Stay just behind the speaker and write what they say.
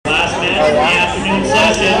of the afternoon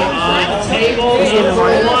session. On table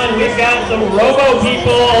number 1, we've got some Robo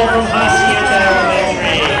people from Hacienda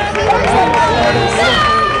Elementary.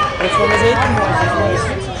 Which one is it?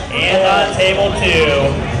 And on table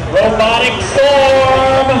 2,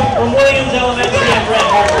 RoboticStorm from Williams Elementary and Brett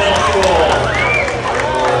Hart Middle School.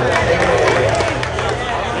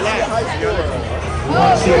 We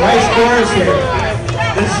want to see high scores here.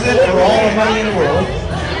 This is it for all the money in the world.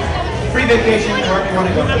 Free vacation wherever you want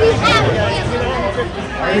to go.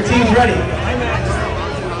 Are your teams ready?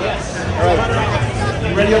 All right.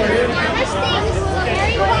 You ready over here?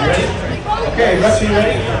 You ready? Okay, Russ, you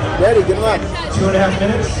ready? Ready, good luck. 2.5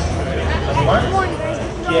 minutes. Mark.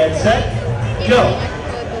 Get set. Go.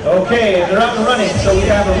 Okay, they're up and running. So we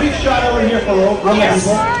have a reach shot over here for Robo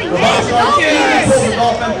people. RoboticStorm pulls the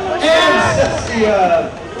dolphin and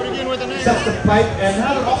sets the pipe, and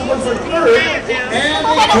now they're also going for third, and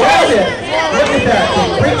they grab it. Look at that.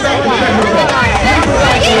 They bring back the treasure.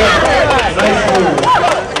 Nice move.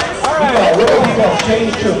 Meanwhile, Robo people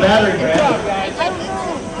change to a battering ram.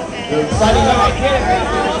 They're sliding up,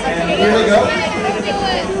 and here they go.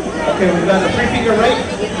 Okay, we've got the 3-finger right.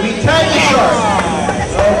 We tag the shark.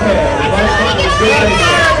 Okay,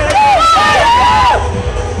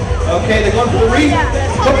 okay, they're going for the reef.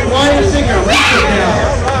 Hook, line, and sinker. Reach it down.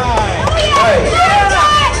 Right.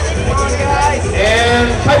 And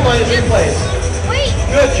pipeline is in place.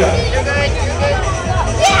 Good job.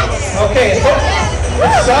 Okay, hook,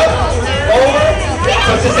 sub, over,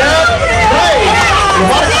 puts it down. Nice.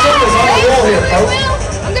 RoboticStorm is on the roll here, folks.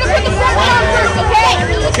 I'm going to put the front one on first, okay?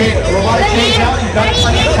 Okay, robotic change out. You've got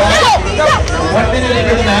plenty of time. 1 minute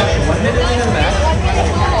into the match. 1 minute into the match.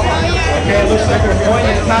 Okay, it looks like we're going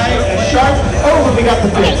to tie a sharp. Oh, we got the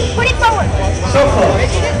fish. Put it forward. So close.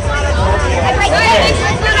 Okay.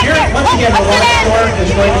 Here, once again, RoboticStorm is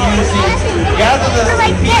going to use gather the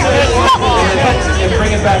pieces and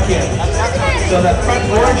bring it back in. So that front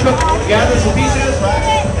orange hook gathers the pieces,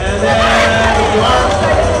 and then the arm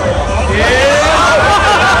is.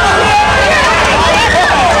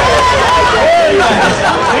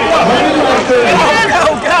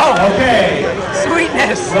 Okay.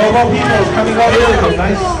 Sweetness. Robo people is coming over here with a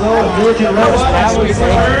nice, slow, and diligent robot. As we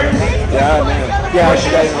learn. Yeah, man. Yeah,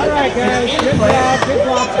 Alright guys, good job, good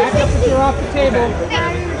job. Back up if you're off the table.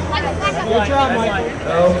 Good job, Michael.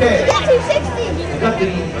 Okay. We've got the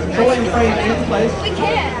controlling frame in place. We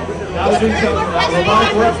can. Now we're doing some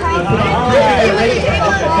robotic work.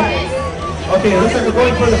 Okay, looks like we're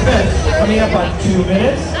going for the fence. Coming up on 2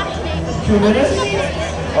 minutes. 2 minutes.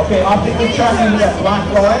 Okay, optically tracking that black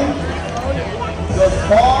line. Goes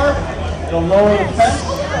far. It'll lower the fence.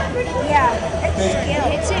 Yeah,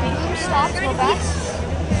 it's it. Stop, go back.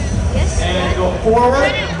 Yes. And go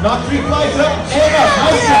forward. Knock 3 flies up and up.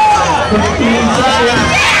 Nice. 15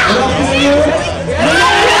 seconds.